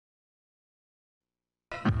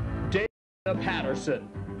Patterson.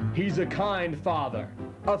 He's a kind father,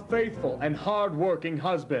 a faithful and hard-working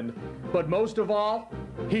husband, but most of all,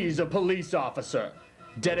 he's a police officer,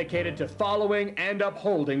 dedicated to following and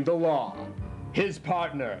upholding the law. His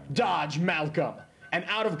partner, Dodge Malcolm, an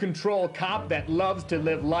out-of-control cop that loves to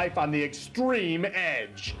live life on the extreme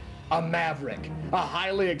edge. A maverick, a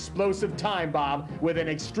highly explosive time bomb with an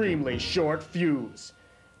extremely short fuse.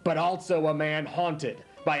 But also a man haunted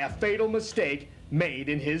by a fatal mistake made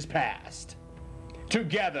in his past.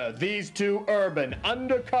 Together, these two urban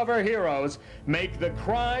undercover heroes make the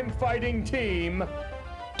crime-fighting team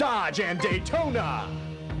Dodge and Daytona.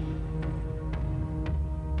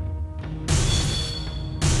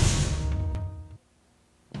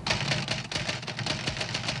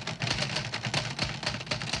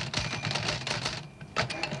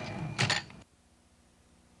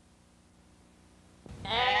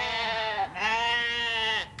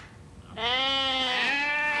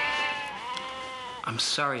 I'm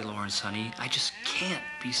sorry, Lawrence, honey. I just can't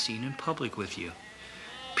be seen in public with you.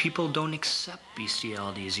 People don't accept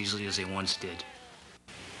bestiality as easily as they once did.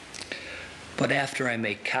 But after I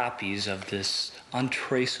make copies of this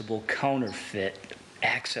untraceable counterfeit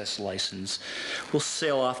access license, we'll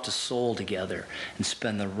sail off to Seoul together and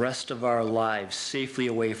spend the rest of our lives safely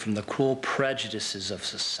away from the cruel prejudices of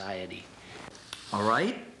society. All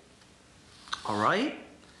right? All right?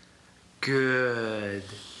 Good.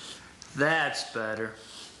 That's better.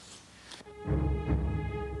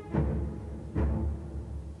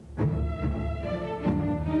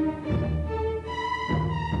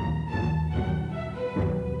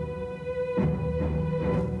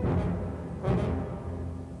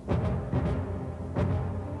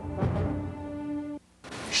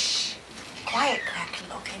 Shh. Quiet,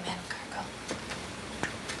 Kraken. Okay, Madam Cargo.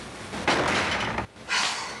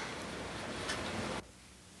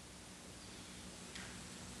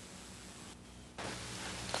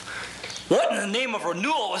 What in the name of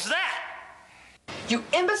renewal was that? You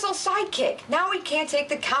imbecile sidekick. Now we can't take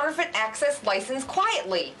the counterfeit access license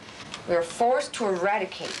quietly. We are forced to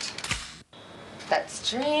eradicate that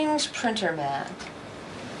strange printer man.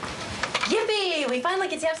 Yippee! We finally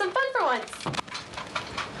get to have some fun for once.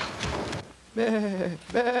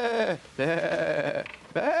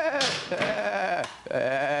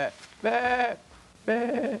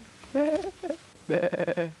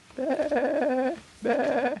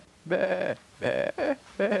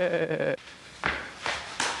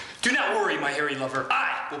 Do not worry, my hairy lover.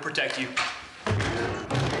 I will protect you.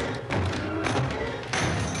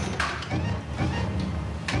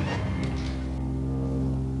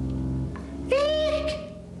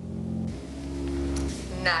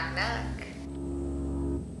 Knock, knock.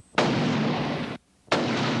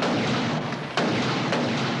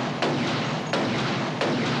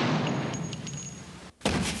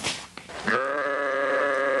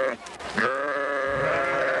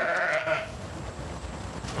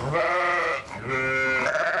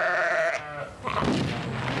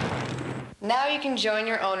 Now you can join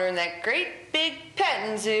your owner in that great big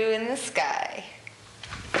petting zoo in the sky.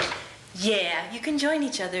 Yeah, you can join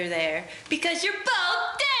each other there because you're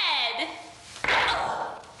both dead.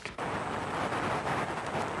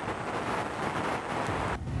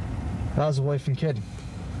 How's the wife and kid?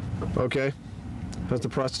 Okay. How's the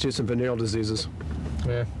prostitutes and venereal diseases?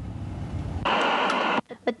 Yeah.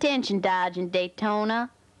 Attention, Dodge and Daytona.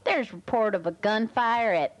 There's report of a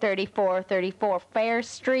gunfire at 3434 Fair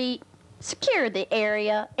Street. Secure the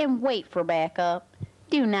area and wait for backup.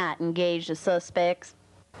 Do not engage the suspects.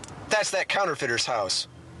 That's that counterfeiter's house.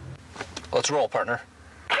 Let's roll, partner.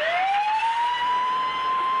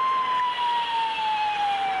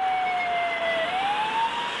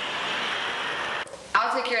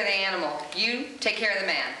 I'll take care of the animal. You take care of the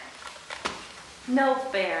man. No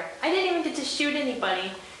fair. I didn't even get to shoot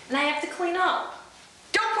anybody, and I have to clean up.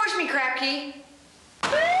 Don't push me, Crapkey.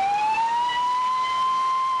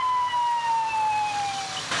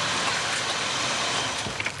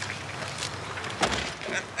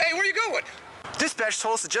 Hey, where you going? Dispatch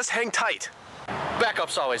told us to just hang tight.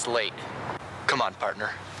 Backup's always late. Come on, partner.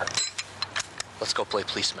 Let's go play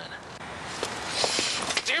policeman.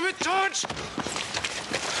 Damn it, Dodge!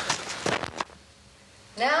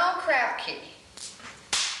 Now, Crapkey.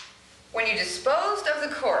 When you disposed of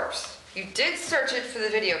the corpse, you did search it for the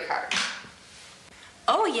video card.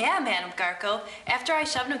 Oh yeah, Madam Garco. After I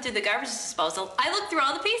shoved him through the garbage disposal, I looked through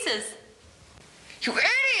all the pieces. You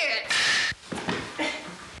idiot!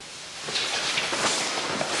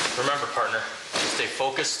 Remember, partner, stay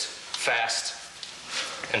focused, fast,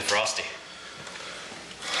 and frosty.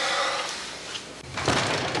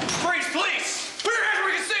 Freeze, please! Put your hands where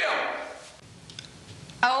we can see them!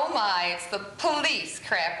 Oh my, it's the police,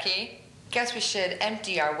 Krapke. Guess we should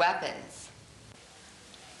empty our weapons.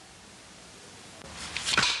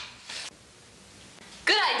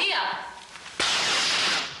 Good idea.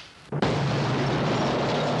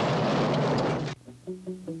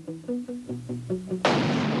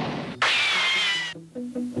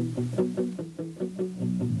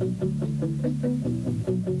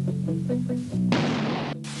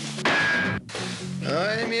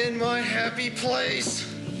 I'm in my happy place.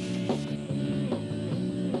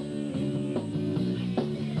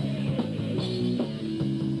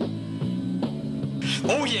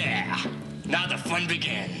 Oh yeah! Now the fun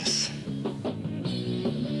begins.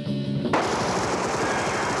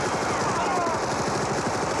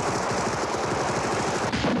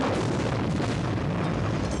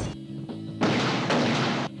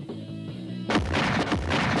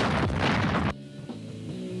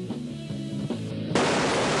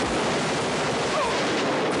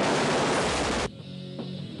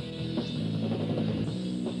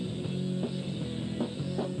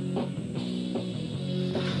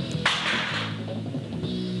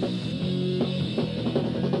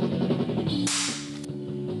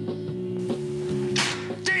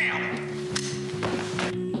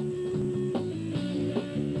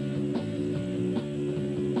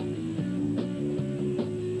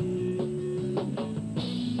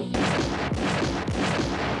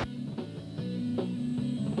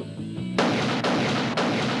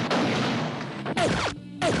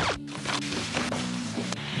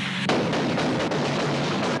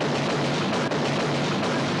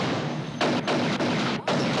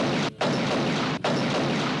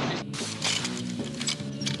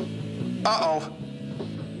 Uh-oh.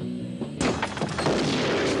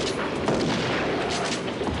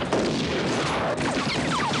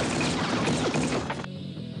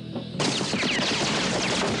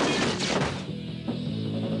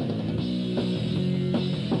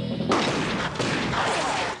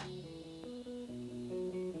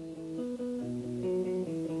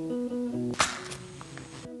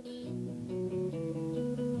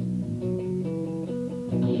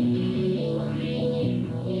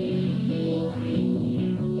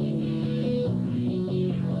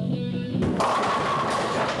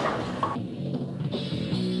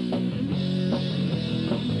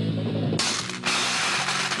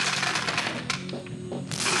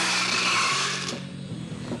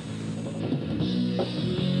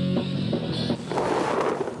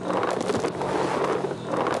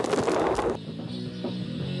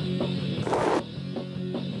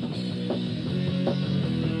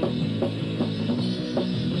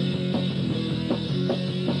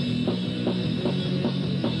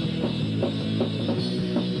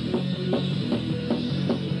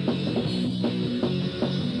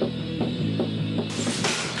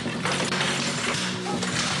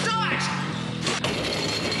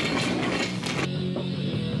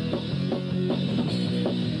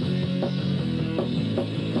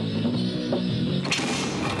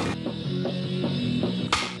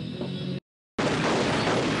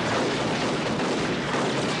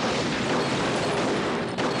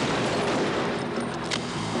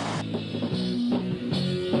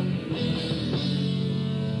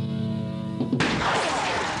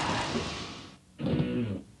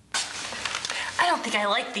 I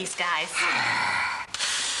like these guys.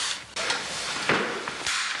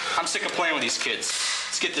 I'm sick of playing with these kids.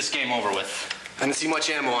 Let's get this game over with. I didn't see much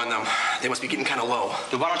ammo on them. They must be getting kind of low.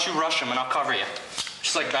 Dude, why don't you rush them and I'll cover you?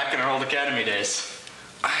 Just like back in our old academy days.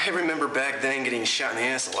 I remember back then getting shot in the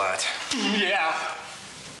ass a lot. Yeah.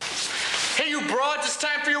 Hey, you broads, it's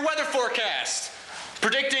time for your weather forecast.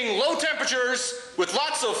 Predicting low temperatures with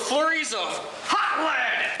lots of flurries of hot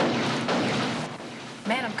lead.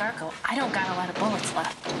 Madam Garko, I don't got a lot of bullets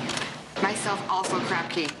left. Myself also,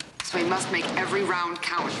 Krapke. So we must make every round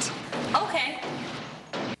count. Okay.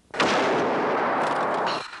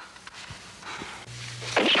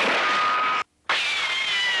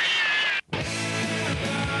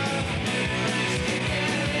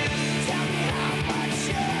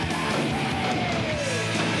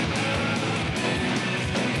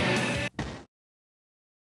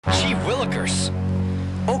 Gee willikers.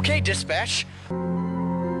 Okay, dispatch.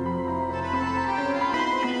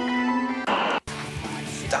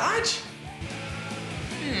 Dodge?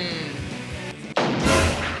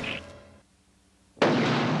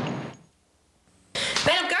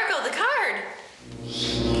 Madam Garko, the card!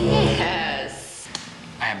 Yes.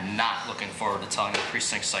 I am not looking forward to telling the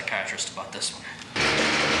precinct psychiatrist about this one.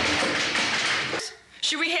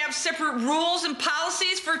 Should we have separate rules and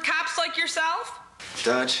policies for cops like yourself?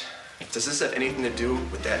 Dodge, does this have anything to do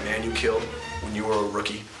with that man you killed when you were a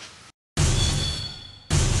rookie?